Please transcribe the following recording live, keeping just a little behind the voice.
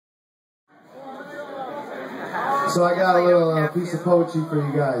So I got a little piece of poetry for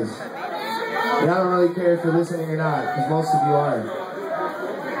you guys. And I don't really care if you're listening or not, because most of you are.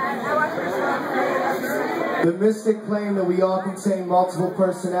 The mystic claim that we all contain multiple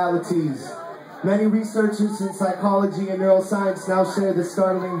personalities. Many researchers in psychology and neuroscience now share this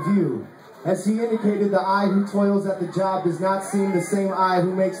startling view. As he indicated, the I who toils at the job does not seem the same I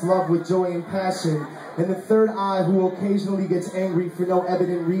who makes love with joy and passion. And the third I who occasionally gets angry for no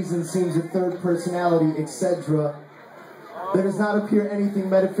evident reason seems a third personality, etc. There does not appear anything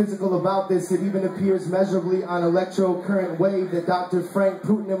metaphysical about this. It even appears measurably on electrocurrent wave that Dr. Frank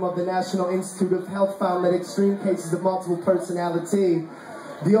Putnam of the National Institute of Health found that extreme cases of multiple personality,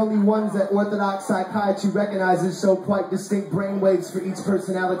 the only ones that orthodox psychiatry recognizes, show quite distinct brainwaves for each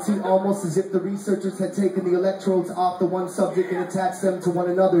personality, almost as if the researchers had taken the electrodes off the one subject and attached them to one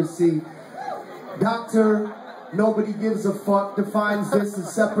another. See, Dr. Nobody Gives a Fuck defines this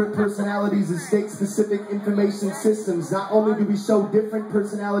as separate personalities as state-specific information systems. Not only do we show different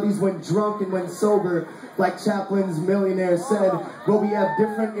personalities when drunk and when sober, like Chaplin's Millionaire said, but we have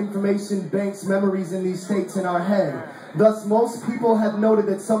different information banks, memories in these states in our head. Thus, most people have noted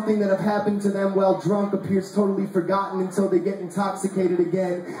that something that have happened to them while drunk appears totally forgotten until they get intoxicated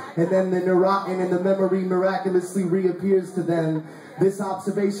again, and then the neurotin and the memory miraculously reappears to them. This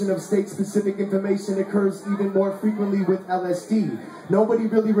observation of state-specific information occurs even more frequently with LSD. Nobody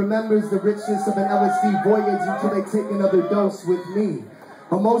really remembers the richness of an LSD voyage until they take another dose with me.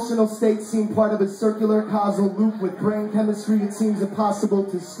 Emotional states seem part of a circular causal loop. With brain chemistry, it seems impossible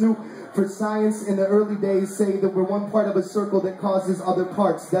to snoop. For science in the early days say that we're one part of a circle that causes other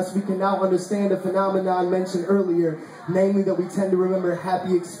parts. Thus we can now understand a phenomenon mentioned earlier, namely that we tend to remember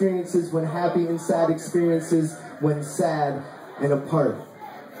happy experiences when happy and sad experiences when sad and apart.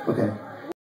 Okay.